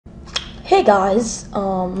Hey guys,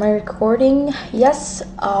 my recording, yes,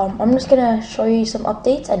 I'm just gonna show you some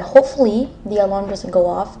updates and hopefully the alarm doesn't go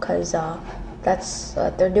off because that's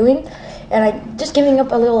what they're doing. And I'm just giving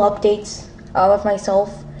up a little updates of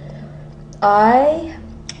myself. I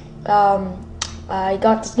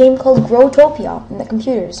got this game called Growtopia in the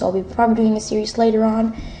computer, so I'll be probably doing a series later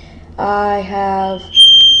on.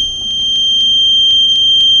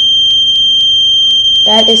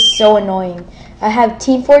 That is so annoying. I have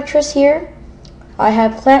Team Fortress here. I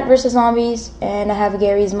have Plant vs Zombies, and I have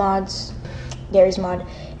Garry's Mod.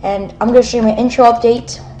 And I'm gonna show you my intro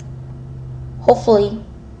update. Hopefully,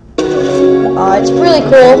 it's really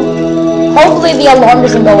cool. Hopefully the alarm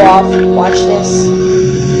doesn't go off. Watch this,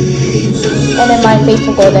 and then my face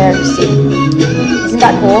will go there. See, isn't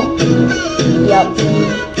that cool? Yep,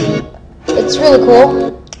 it's really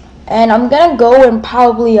cool. And I'm gonna go and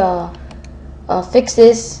probably fix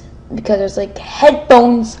this, because there's like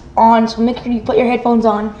headphones on, so make sure you put your headphones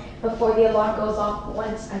on before the alarm goes off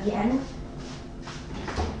once again.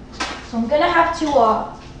 So I'm gonna have to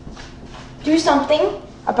do something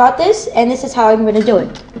about this, and this is how I'm gonna do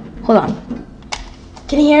it. Hold on.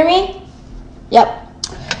 Can you hear me? Yep.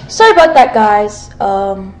 Sorry about that, guys.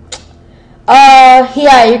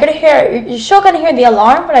 Yeah, you're still gonna hear the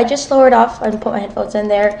alarm, but I just lowered off and put my headphones in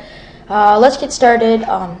there. Let's get started.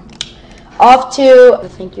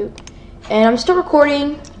 Thank you. And I'm still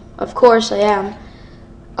recording. Of course I am.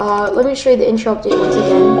 Let me show you the intro update once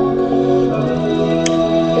again.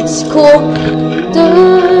 It's cool.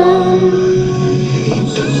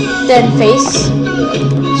 Dead face.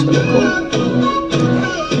 It's really cool.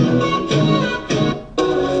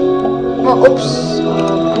 Oh, oops.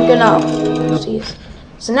 Oopsies.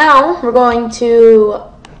 So now I'm going to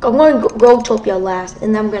Growtopia last,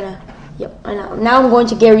 and then I'm gonna. Yep, I know. Now I'm going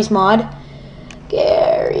to Garry's Mod.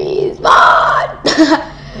 Garry's Mod!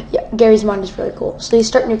 Yeah, Garry's Mod is really cool. So you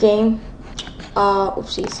start your game.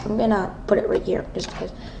 Oopsies. I'm gonna put it right here, just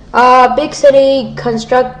because. Big city,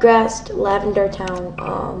 construct grass, lavender town.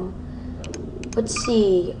 Let's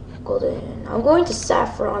see. Golden. I'm going to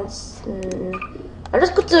saffron. I'll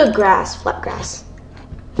just go to grass, flat grass.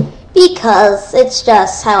 Because it's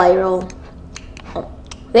just how I roll. Oh,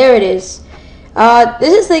 there it is.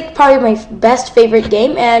 This is like probably my best favorite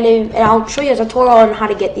game, and I'll show you a tutorial on how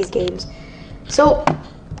to get these games. So,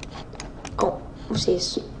 oh,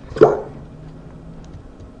 oopsies.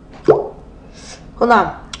 Hold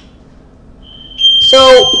on. So,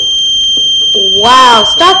 wow,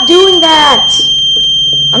 stop doing that.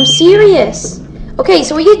 I'm serious. Okay,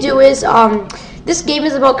 so what you do is, this game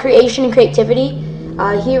is about creation and creativity.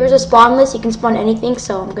 Here is a spawn list. You can spawn anything,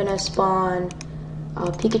 so I'm gonna spawn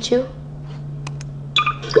Pikachu.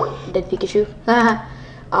 Dead Pikachu.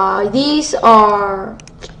 These are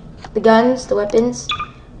the guns, the weapons.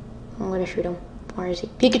 I'm gonna shoot him. Where is he?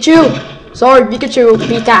 Pikachu! Sorry, Pikachu!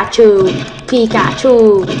 Pikachu!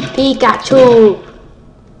 Pikachu! Pikachu!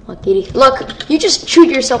 Look, kitty. Look, you just shoot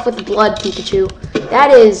yourself with blood, Pikachu.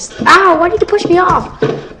 That is. Ow! Why did you push me off?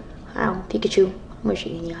 Ow, Pikachu. I'm gonna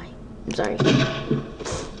shoot you in the eye. I'm sorry.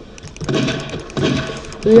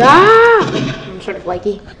 Yeah! I'm sort of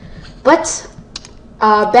likey. But.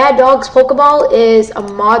 Bad Dogs Pokeball is a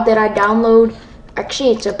mod that I download.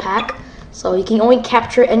 Actually, it's a pack, so you can only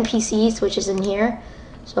capture NPCs, which is in here.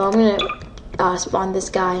 So I'm gonna spawn this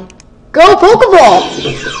guy. Go Pokeball!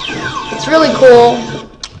 It's really cool.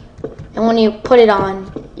 And when you put it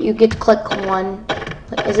on, you get to click on one.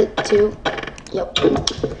 Is it two? Yep.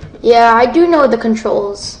 Yeah, I do know the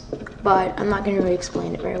controls, but I'm not gonna really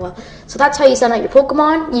explain it very well. So that's how you send out your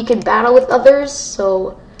Pokemon. You can battle with others.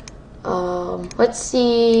 So. Let's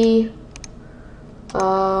see.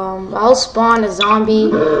 I'll spawn a zombie.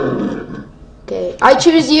 Okay, I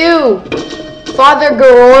choose you, Father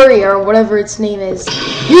Glory, or whatever its name is.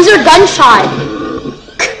 Use your gunshot.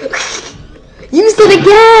 Use it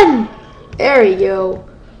again. There you go.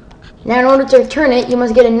 Now, in order to return it, you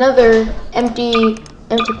must get another empty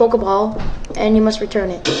Pokeball, and you must return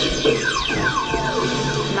it.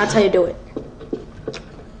 And that's how you do it.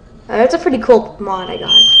 That's a pretty cool mod I got.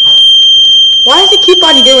 Why does it keep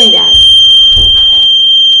on doing that?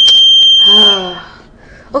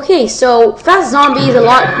 Okay, so Fast Zombie is a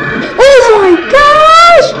lot. Oh my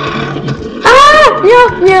gosh! Ah! Yo!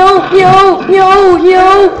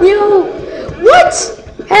 What?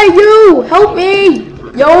 Hey, you! Help me!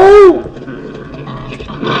 Yo!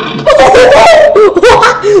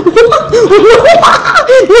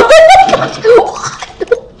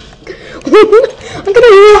 I'm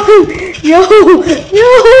gonna run! Yo! Yo!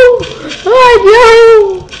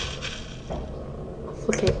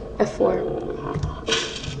 Okay, F4.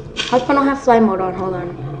 How come I don't have fly mode on? Hold on.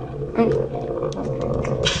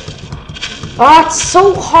 Oh, it's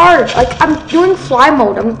so hard. Like, I'm doing fly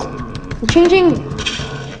mode. I'm changing.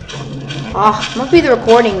 Ah, must be the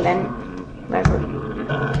recording then. Whatever.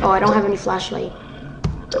 Oh, I don't have any flashlight.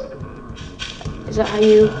 Is that how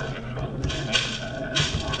you?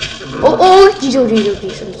 Oh, jeez,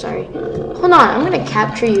 I'm sorry. Hold on, I'm gonna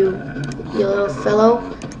capture you, you little fellow.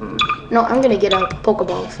 No, I'm gonna get a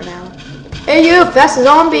Pokeball for now. Hey, you, fast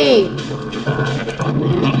zombie!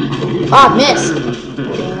 Ah, missed.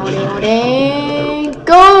 Oh, dang.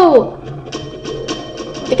 Go!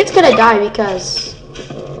 I think it's gonna die because.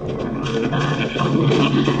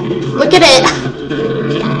 Look at it!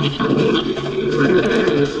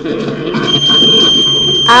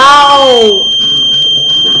 Ow!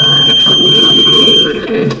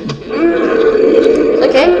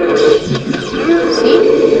 Okay. See?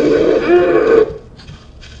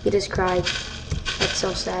 He just cried. That's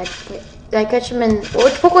so sad. Wait, did I catch him in?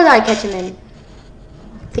 Which Pokemon did I catch him in?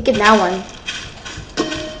 I think in that one.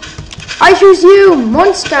 I choose you,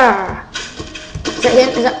 monster! Is that him?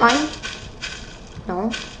 Is that mine?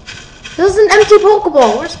 No. This is an empty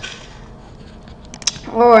Pokeball. Where's...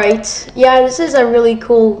 Alright. Yeah, this is a really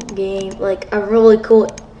cool game. Like, a really cool,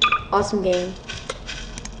 awesome game.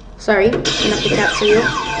 Sorry, I'm gonna have to capture you.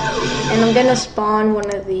 And I'm gonna spawn one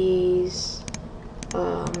of these.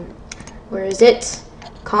 Where is it?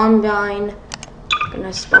 Combine. I'm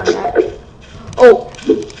gonna spawn that. Oh!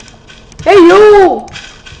 Hey, yo!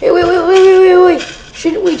 Hey, wait.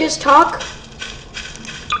 Shouldn't we just talk?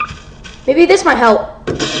 Maybe this might help.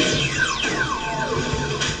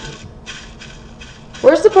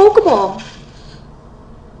 Where's the Pokeball?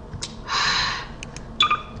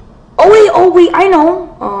 Oh wait, I know.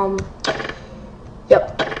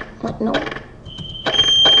 Yep. What? No.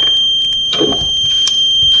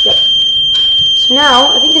 Yep. So now,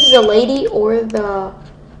 I think this is a lady or the...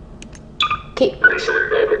 Okay.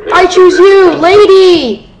 I choose you,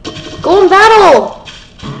 lady! Go in battle!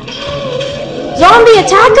 Zombie,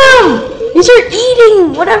 attack him! These are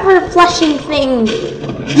eating whatever fleshing thing.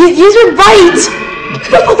 These are bites!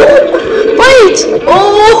 Bite!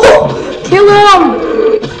 Oh! Kill him!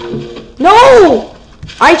 No!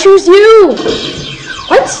 I choose you!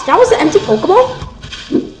 What? That was an empty Pokeball?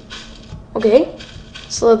 Okay.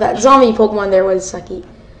 So that zombie Pokemon there was sucky.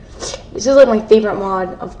 This is like my favorite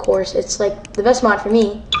mod, of course. It's like the best mod for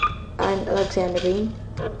me. And Alexander Green.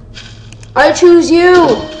 I choose you!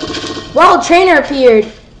 Wild Trainer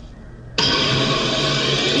appeared!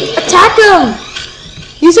 Attack him!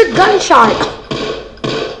 Use a gunshot!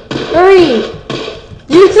 Hurry!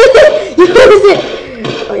 Use it! Use it!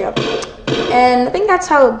 Oh yeah. And I think that's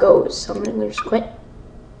how it goes. So I'm gonna just quit.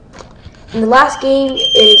 And the last game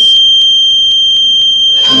is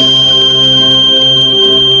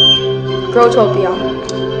Growtopia.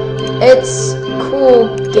 It's a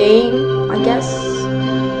cool game, I guess.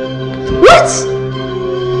 What?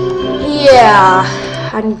 Yeah,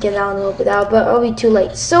 I didn't get out a little bit out, but it'll be too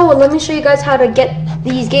late. So let me show you guys how to get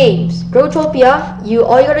these games. Growtopia.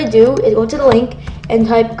 All you gotta do is go to the link and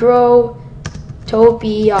type Growtopia,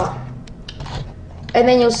 and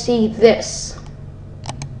then you'll see this.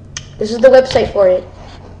 This is the website for it.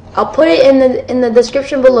 I'll put it in the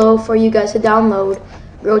description below for you guys to download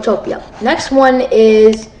Growtopia. Next one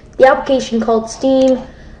is the application called Steam,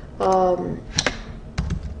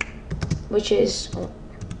 which is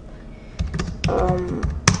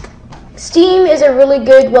Steam is a really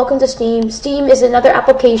good. Welcome to Steam. Steam is another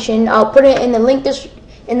application. I'll put it in the link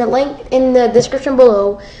in the description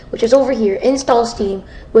below, which is over here. Install Steam,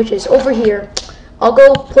 which is over here. I'll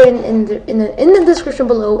go put it in the description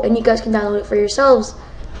below, and you guys can download it for yourselves.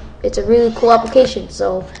 It's a really cool application.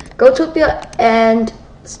 So Growtopia and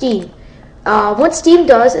Steam. What Steam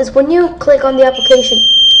does is when you click on the application,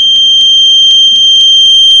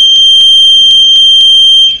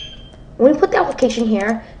 when you put the application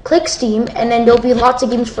here, click Steam, and then there'll be lots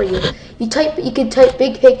of games for you. You can type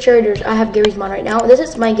Big Picture. I have Garry's Mod right now. This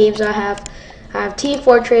is my games I have. I have Team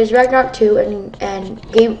Fortress, Ragnarok 2,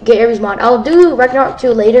 and Garry's Mod. I'll do Ragnarok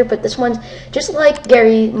 2 later, but this one's just like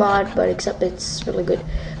Garry's Mod, but except it's really good.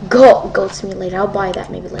 Goat Simulator. I'll buy that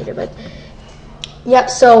maybe later, but yeah.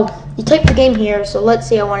 So you type the game here. So let's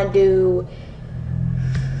say I want to do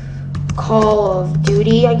Call of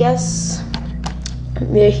Duty, I guess.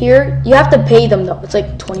 Here you have to pay them though. It's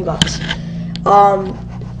like 20 bucks.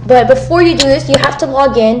 But before you do this, you have to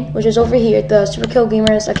log in, which is over here, the Superkill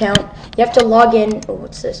Gamers account. You have to log in. Oh,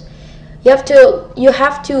 what's this? You have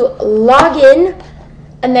to log in,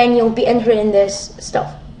 and then you'll be entered in this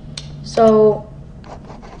stuff. So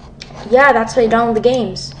yeah, that's how you download the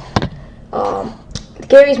games.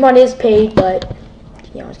 Garry's Mod is paid, but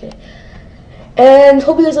Yeah, I was kidding. And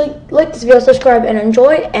hope you guys like this video, subscribe, and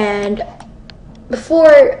enjoy. And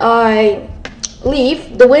before I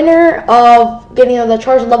leave, the winner of getting the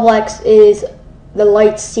Charged Level X is the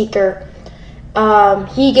Light Seeker.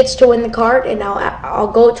 He gets to win the card, and I'll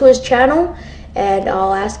go to his channel and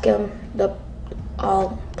I'll ask him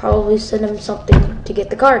I'll probably send him something to get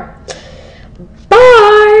the card.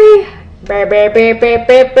 Bye. Bye. Bye. Bye.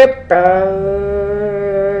 Bye. Bye. Bye.